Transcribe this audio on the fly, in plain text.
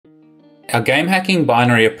Our game hacking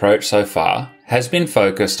binary approach so far has been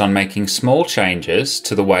focused on making small changes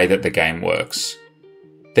to the way that the game works.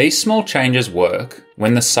 These small changes work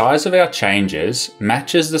when the size of our changes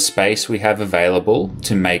matches the space we have available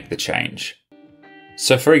to make the change.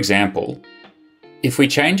 So for example, if we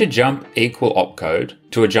change a jump equal opcode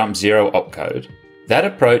to a jump 0 opcode, that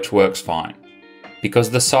approach works fine, because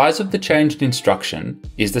the size of the changed instruction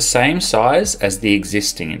is the same size as the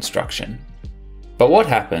existing instruction. But what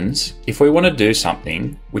happens if we want to do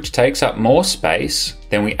something which takes up more space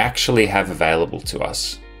than we actually have available to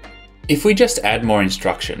us? If we just add more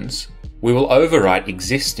instructions, we will overwrite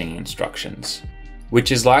existing instructions,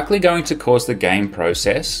 which is likely going to cause the game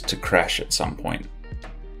process to crash at some point.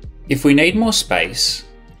 If we need more space,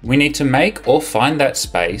 we need to make or find that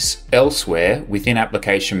space elsewhere within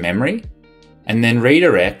application memory, and then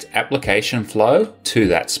redirect application flow to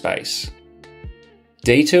that space.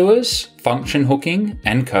 Detours, function hooking,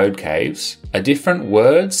 and code caves are different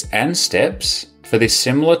words and steps for this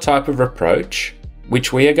similar type of approach,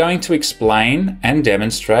 which we are going to explain and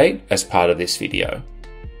demonstrate as part of this video.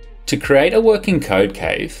 To create a working code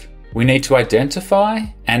cave, we need to identify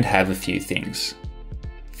and have a few things.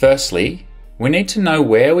 Firstly, we need to know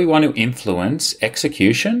where we want to influence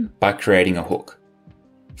execution by creating a hook.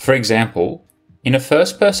 For example, in a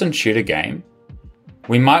first-person shooter game,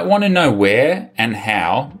 we might want to know where and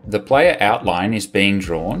how the player outline is being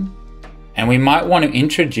drawn, and we might want to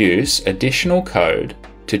introduce additional code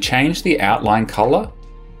to change the outline color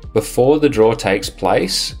before the draw takes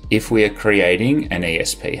place if we are creating an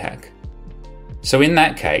ESP hack. So in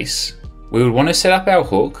that case, we would want to set up our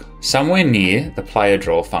hook somewhere near the player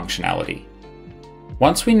draw functionality.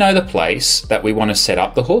 Once we know the place that we want to set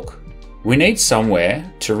up the hook, we need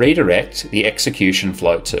somewhere to redirect the execution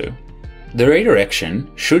flow to. The redirection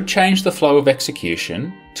should change the flow of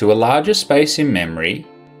execution to a larger space in memory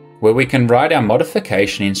where we can write our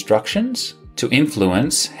modification instructions to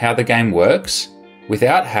influence how the game works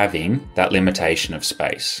without having that limitation of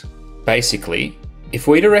space. Basically, if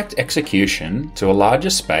we direct execution to a larger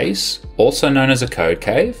space, also known as a code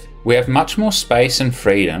cave, we have much more space and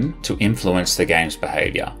freedom to influence the game's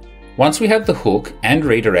behavior. Once we have the hook and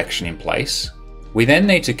redirection in place, we then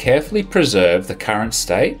need to carefully preserve the current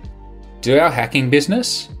state, do our hacking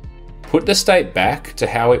business, put the state back to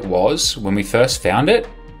how it was when we first found it,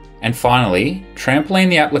 and finally, trampoline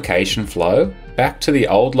the application flow back to the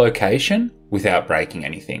old location without breaking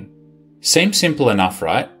anything. Seems simple enough,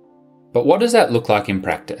 right? But what does that look like in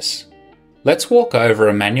practice? Let's walk over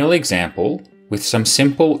a manual example with some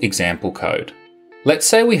simple example code. Let's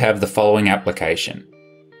say we have the following application,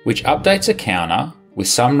 which updates a counter with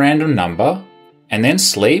some random number and then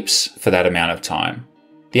sleeps for that amount of time.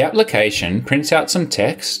 The application prints out some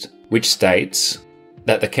text which states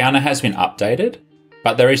that the counter has been updated,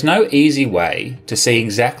 but there is no easy way to see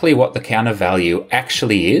exactly what the counter value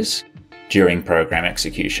actually is during program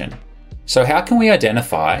execution. So how can we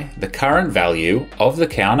identify the current value of the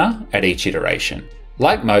counter at each iteration?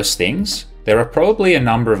 Like most things, there are probably a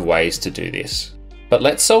number of ways to do this. But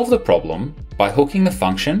let's solve the problem by hooking the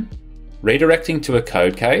function, redirecting to a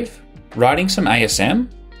code cave, writing some ASM,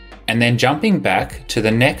 and then jumping back to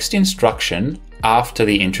the next instruction after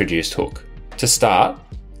the introduced hook. To start,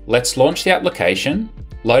 let's launch the application,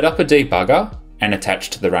 load up a debugger, and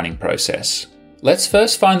attach to the running process. Let's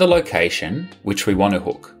first find the location which we want to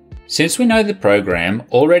hook. Since we know the program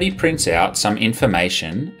already prints out some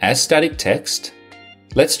information as static text,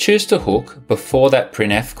 let's choose to hook before that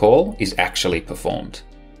printf call is actually performed.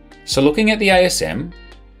 So looking at the ASM,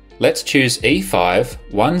 let's choose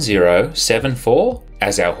E51074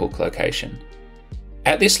 as our hook location.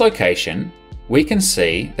 At this location, we can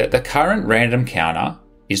see that the current random counter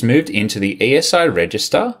is moved into the ESI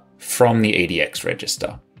register from the EDX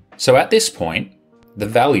register. So at this point, the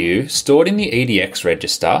value stored in the EDX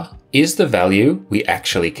register is the value we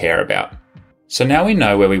actually care about. So now we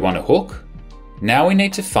know where we want to hook. Now we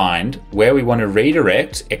need to find where we want to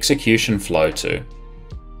redirect execution flow to.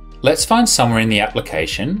 Let's find somewhere in the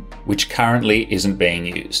application which currently isn't being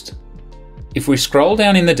used. If we scroll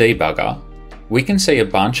down in the debugger, we can see a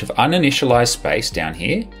bunch of uninitialized space down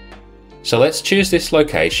here. So let's choose this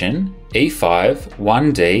location,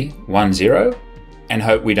 E5-1D10, and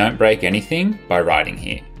hope we don't break anything by writing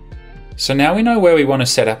here. So now we know where we want to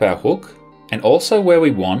set up our hook and also where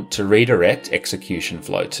we want to redirect execution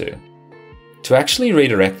flow to. To actually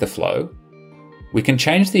redirect the flow, we can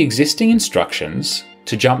change the existing instructions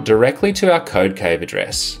to jump directly to our code cave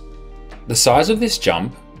address. The size of this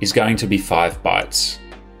jump is going to be 5 bytes.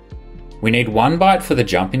 We need 1 byte for the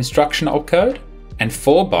jump instruction opcode and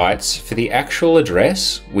 4 bytes for the actual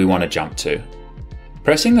address we want to jump to.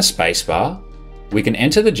 Pressing the spacebar, we can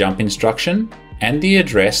enter the jump instruction and the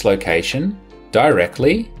address location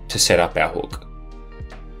directly to set up our hook.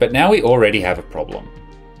 But now we already have a problem.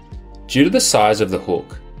 Due to the size of the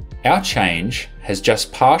hook, our change has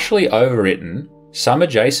just partially overwritten some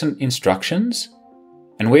adjacent instructions,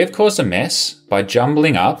 and we have caused a mess by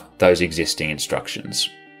jumbling up those existing instructions.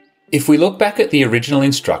 If we look back at the original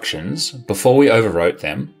instructions before we overwrote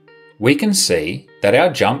them, we can see that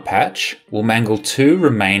our jump patch will mangle 2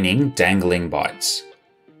 remaining dangling bytes,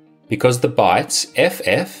 because the bytes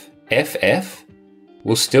FF, FF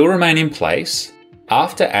will still remain in place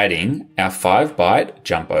after adding our 5-byte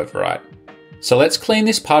jump overwrite. So let's clean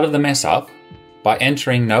this part of the mess up by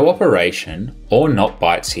entering no operation or not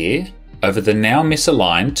bytes here over the now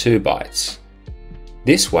misaligned 2 bytes.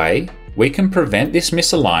 This way, we can prevent this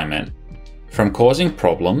misalignment from causing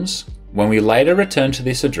problems when we later return to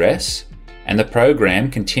this address and the program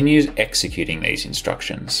continues executing these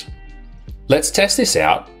instructions. Let's test this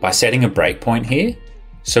out by setting a breakpoint here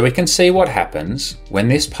so we can see what happens when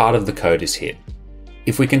this part of the code is hit.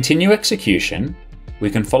 If we continue execution, we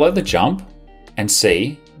can follow the jump and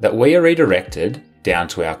see that we are redirected down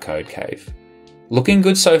to our code cave. Looking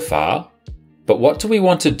good so far, but what do we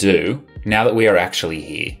want to do now that we are actually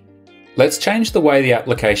here? Let's change the way the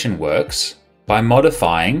application works by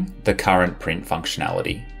modifying the current print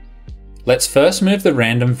functionality. Let's first move the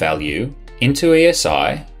random value into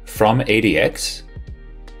ESI from EDX,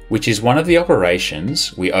 which is one of the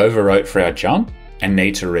operations we overwrote for our jump and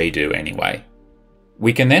need to redo anyway.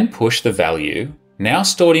 We can then push the value now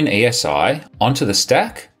stored in ESI onto the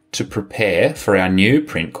stack to prepare for our new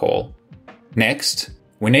print call. Next,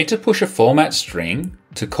 we need to push a format string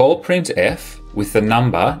to call printf with the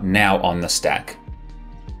number now on the stack.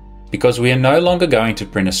 Because we are no longer going to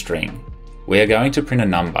print a string, we are going to print a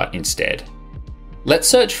number instead. Let's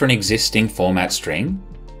search for an existing format string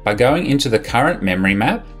by going into the current memory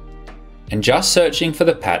map and just searching for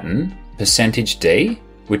the pattern %d,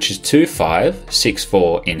 which is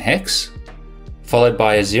 2564 in hex, followed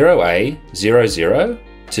by a 0A00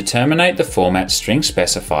 to terminate the format string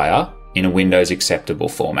specifier in a Windows acceptable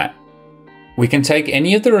format. We can take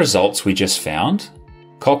any of the results we just found,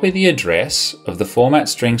 copy the address of the format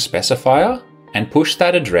string specifier, and push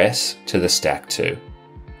that address to the stack too.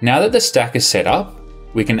 Now that the stack is set up,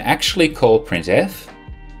 we can actually call printf,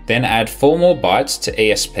 then add 4 more bytes to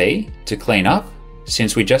ESP to clean up,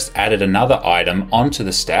 since we just added another item onto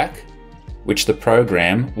the stack, which the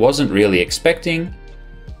program wasn't really expecting.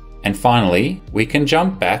 And finally, we can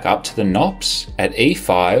jump back up to the NOPS at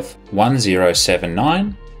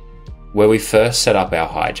E51079, where we first set up our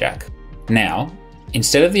hijack. Now,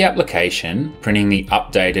 instead of the application printing the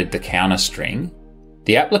updated counter string,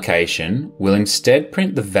 the application will instead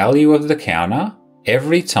print the value of the counter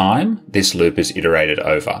every time this loop is iterated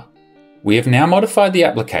over. We have now modified the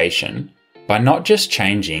application by not just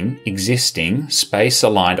changing existing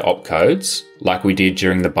space-aligned opcodes like we did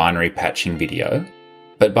during the binary patching video,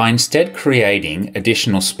 but by instead creating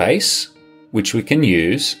additional space, which we can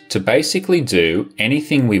use to basically do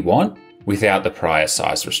anything we want without the prior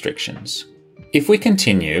size restrictions. If we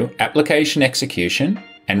continue application execution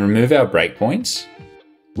and remove our breakpoints,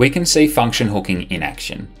 we can see function hooking in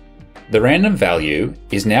action. The random value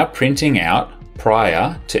is now printing out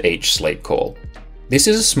prior to each sleep call. This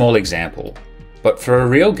is a small example, but for a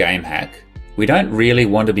real game hack, we don't really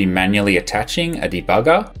want to be manually attaching a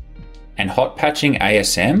debugger and hot patching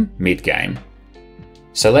ASM mid-game.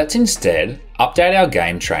 So let's instead update our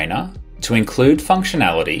game trainer to include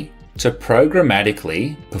functionality to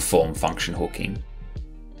programmatically perform function hooking.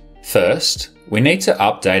 First, we need to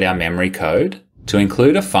update our memory code to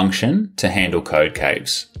include a function to handle code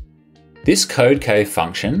caves. This code cave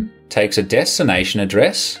function takes a destination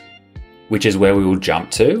address, which is where we will jump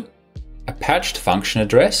to, a patched function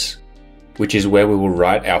address, which is where we will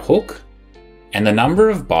write our hook, and the number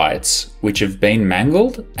of bytes which have been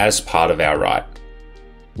mangled as part of our write.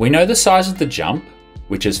 We know the size of the jump,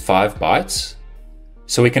 which is 5 bytes,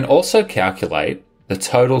 so we can also calculate the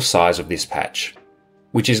total size of this patch,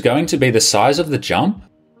 which is going to be the size of the jump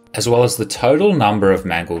as well as the total number of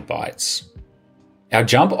mangled bytes. Our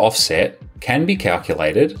jump offset can be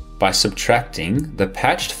calculated by subtracting the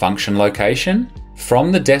patched function location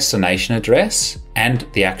from the destination address and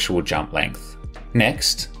the actual jump length.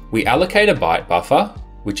 Next, we allocate a byte buffer,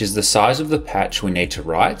 which is the size of the patch we need to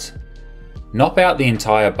write, nop out the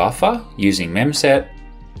entire buffer using memset,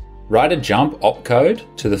 write a jump opcode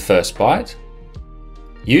to the first byte,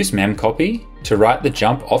 use memcopy to write the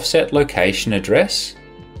jump offset location address,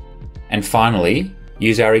 and finally,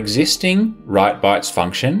 use our existing write bytes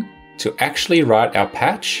function to actually write our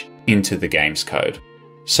patch into the game's code.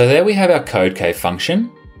 So there we have our codecave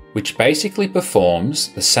function, which basically performs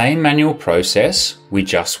the same manual process we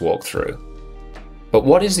just walked through. But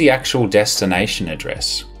what is the actual destination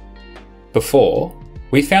address? Before,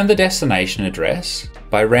 we found the destination address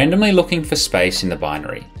by randomly looking for space in the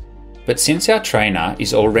binary. But since our trainer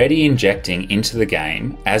is already injecting into the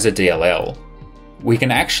game as a DLL, we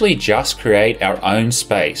can actually just create our own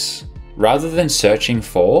space rather than searching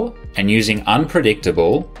for and using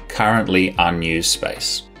unpredictable, currently unused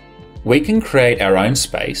space. We can create our own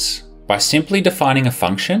space by simply defining a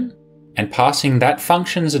function and passing that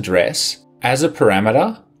function's address as a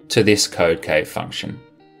parameter to this codecave function.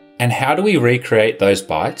 And how do we recreate those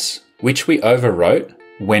bytes which we overwrote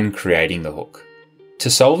when creating the hook? To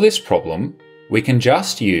solve this problem, we can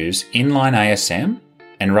just use inline ASM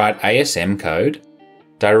and write ASM code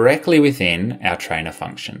directly within our trainer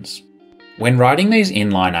functions. When writing these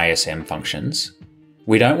inline ASM functions,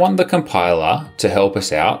 we don't want the compiler to help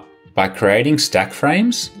us out by creating stack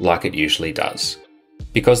frames like it usually does,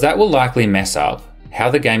 because that will likely mess up how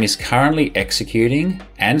the game is currently executing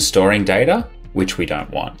and storing data, which we don't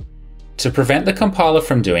want. To prevent the compiler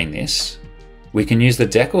from doing this, we can use the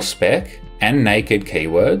decal spec and naked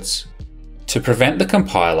keywords to prevent the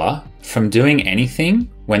compiler from doing anything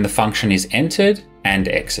when the function is entered and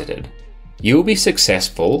exited. You will be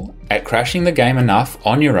successful at crashing the game enough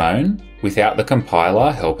on your own without the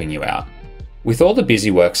compiler helping you out. With all the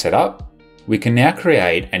busy work set up, we can now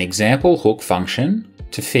create an example hook function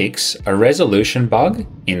to fix a resolution bug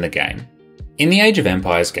in the game. In the Age of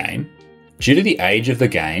Empires game, due to the age of the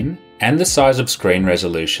game and the size of screen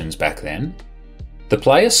resolutions back then, the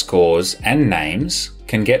player scores and names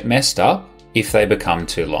can get messed up if they become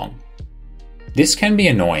too long. This can be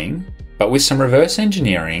annoying, but with some reverse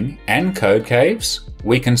engineering and code caves,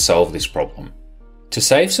 we can solve this problem. To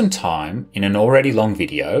save some time in an already long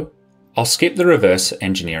video, I'll skip the reverse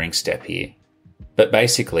engineering step here. But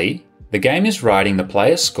basically, the game is writing the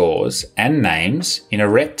player scores and names in a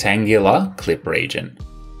rectangular clip region.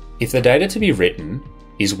 If the data to be written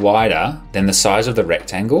is wider than the size of the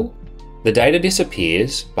rectangle, the data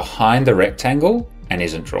disappears behind the rectangle and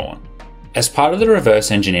isn't drawn. As part of the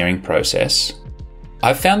reverse engineering process,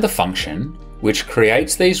 I've found the function which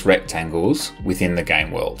creates these rectangles within the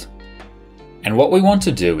game world. And what we want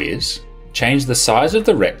to do is change the size of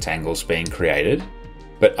the rectangles being created,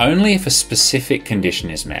 but only if a specific condition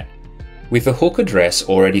is met. With the hook address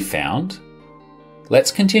already found,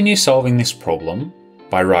 let's continue solving this problem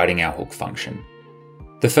by writing our hook function.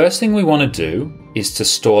 The first thing we want to do is to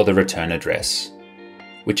store the return address,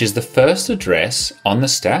 which is the first address on the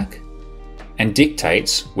stack and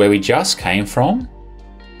dictates where we just came from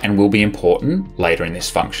and will be important later in this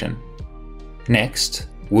function. Next,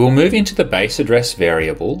 we'll move into the base address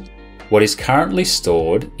variable, what is currently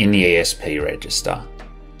stored in the ESP register.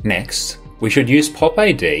 Next, we should use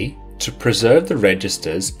popAD to preserve the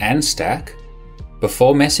registers and stack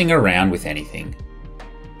before messing around with anything.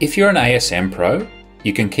 If you're an ASM pro,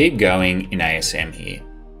 you can keep going in ASM here.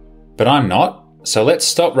 But I'm not, so let's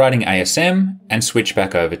stop writing ASM and switch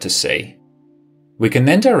back over to C. We can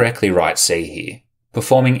then directly write C here,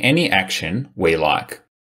 performing any action we like.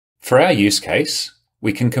 For our use case,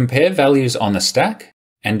 we can compare values on the stack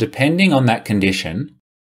and, depending on that condition,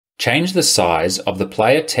 change the size of the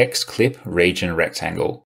player text clip region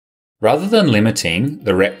rectangle. Rather than limiting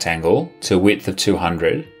the rectangle to a width of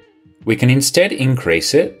 200, we can instead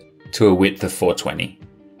increase it to a width of 420.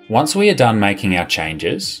 Once we are done making our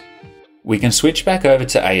changes, we can switch back over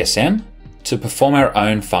to ASM to perform our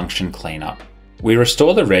own function cleanup. We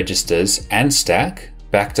restore the registers and stack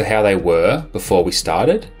back to how they were before we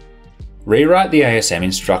started, rewrite the ASM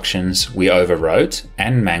instructions we overwrote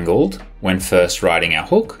and mangled when first writing our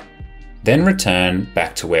hook, then return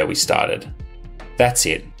back to where we started. That's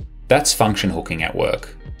it. That's function hooking at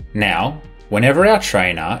work. Now, whenever our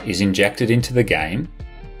trainer is injected into the game,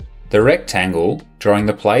 the rectangle drawing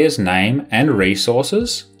the player's name and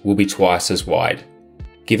resources will be twice as wide,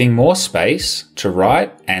 giving more space to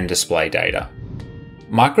write and display data.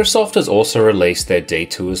 Microsoft has also released their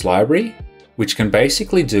detours library, which can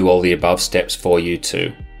basically do all the above steps for you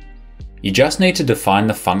too. You just need to define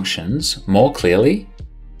the functions more clearly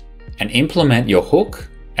and implement your hook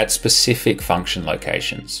at specific function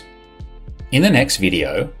locations. In the next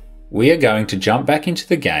video, we are going to jump back into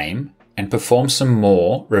the game and perform some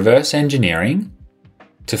more reverse engineering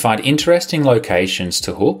to find interesting locations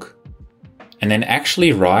to hook, and then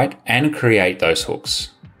actually write and create those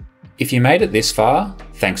hooks. If you made it this far,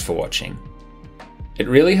 thanks for watching. It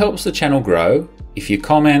really helps the channel grow if you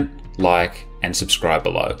comment, like, and subscribe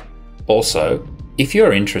below. Also, if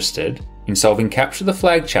you're interested in solving capture the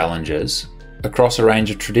flag challenges across a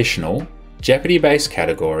range of traditional, Jeopardy-based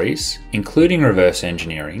categories, including reverse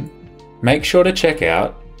engineering, make sure to check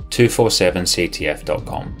out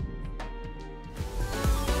 247ctf.com.